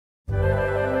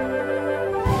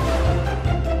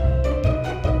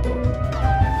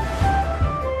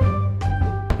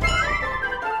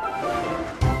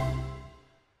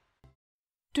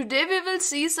Today we will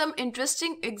see some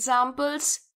interesting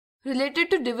examples related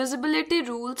to divisibility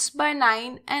rules by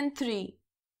 9 and 3.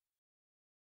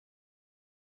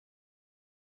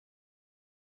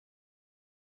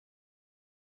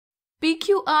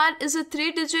 PQR is a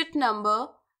 3-digit number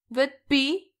with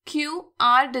P, Q,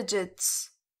 R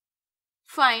digits.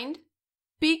 Find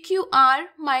PQR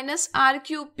minus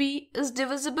RQP is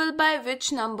divisible by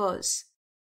which numbers?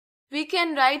 We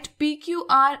can write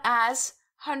PQR as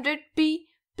 100P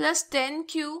plus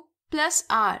 10Q plus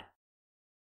R.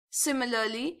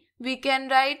 Similarly, we can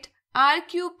write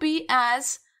RQP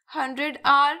as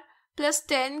 100R plus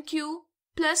 10Q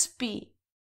plus P.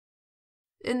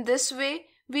 In this way,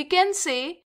 we can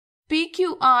say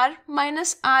PQR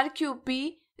minus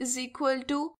RQP is equal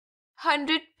to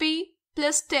 100P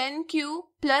plus 10Q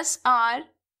plus R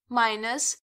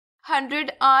minus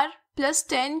 100R plus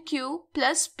 10Q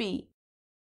plus P.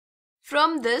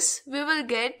 From this, we will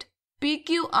get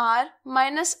PQR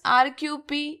minus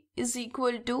RQP is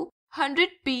equal to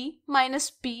 100P minus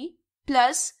P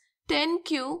plus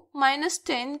 10Q minus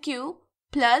 10Q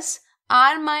plus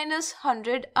R minus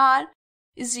 100R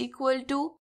is equal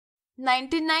to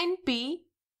 99P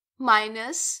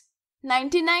minus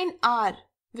 99R,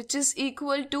 which is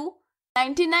equal to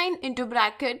 99 into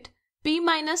bracket P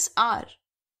minus R.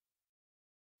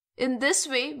 In this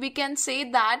way, we can say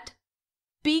that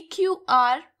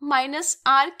PQR minus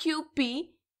RQP,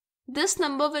 this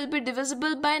number will be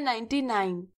divisible by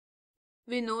 99.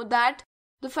 We know that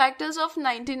the factors of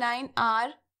 99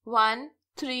 are 1,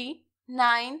 3,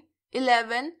 9,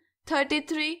 11,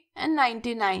 33 and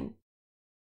 99.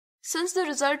 Since the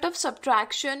result of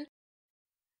subtraction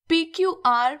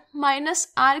PQR minus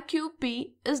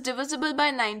RQP is divisible by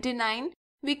 99,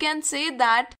 we can say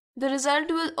that the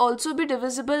result will also be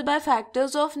divisible by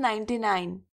factors of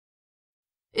 99.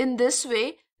 In this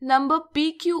way, number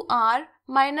PQR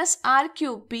minus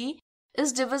RQP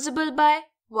is divisible by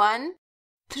 1,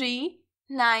 3,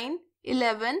 9,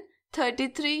 11,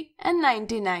 33 and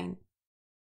 99.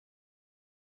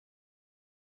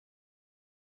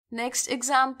 Next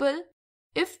example,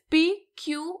 if P,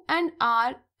 Q and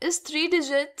R is 3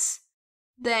 digits,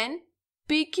 then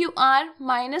PQR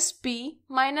minus P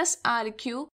minus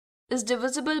RQ is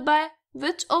divisible by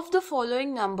which of the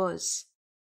following numbers?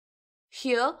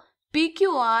 Here,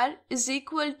 PQR is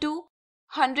equal to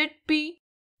 100P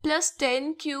plus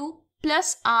 10Q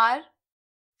plus R.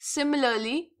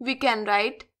 Similarly, we can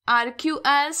write RQ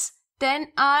as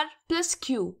 10R plus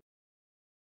Q.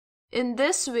 In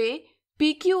this way,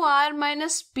 PQR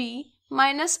minus P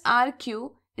minus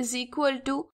RQ is equal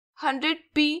to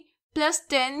 100P plus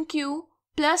 10Q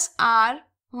plus R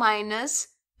minus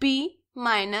P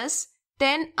minus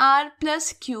 10R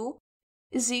plus Q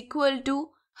is equal to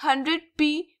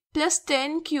 100P plus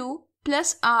 10Q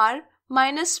plus R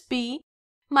minus P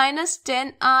minus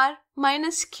 10R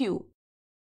minus Q.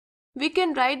 We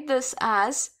can write this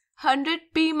as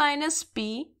 100P minus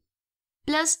P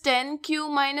plus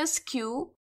 10Q minus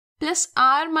Q plus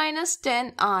R minus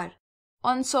 10R.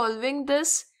 On solving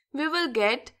this, we will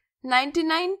get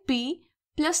 99P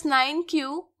plus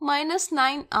 9Q minus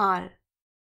 9R.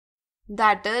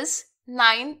 That is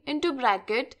 9 into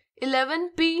bracket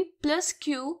 11P plus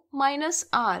Q minus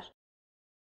R.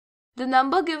 The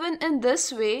number given in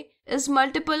this way is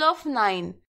multiple of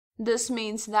 9. This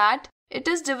means that it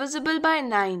is divisible by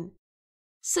 9.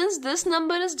 Since this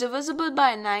number is divisible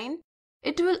by 9,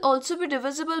 it will also be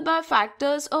divisible by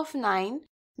factors of 9,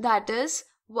 that is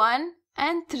 1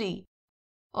 and 3.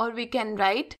 Or we can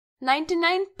write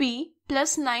 99P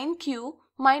plus 9Q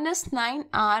minus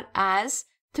 9R as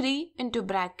 3 into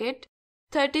bracket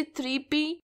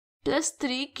 33P plus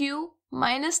 3Q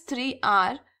minus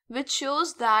 3R, which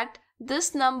shows that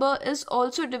this number is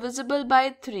also divisible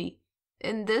by 3.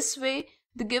 In this way,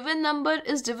 the given number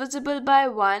is divisible by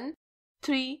 1,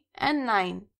 3 and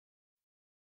 9.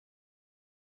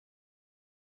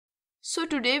 So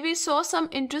today we saw some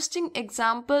interesting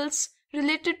examples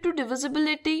related to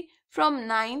divisibility from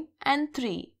 9 and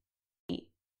 3.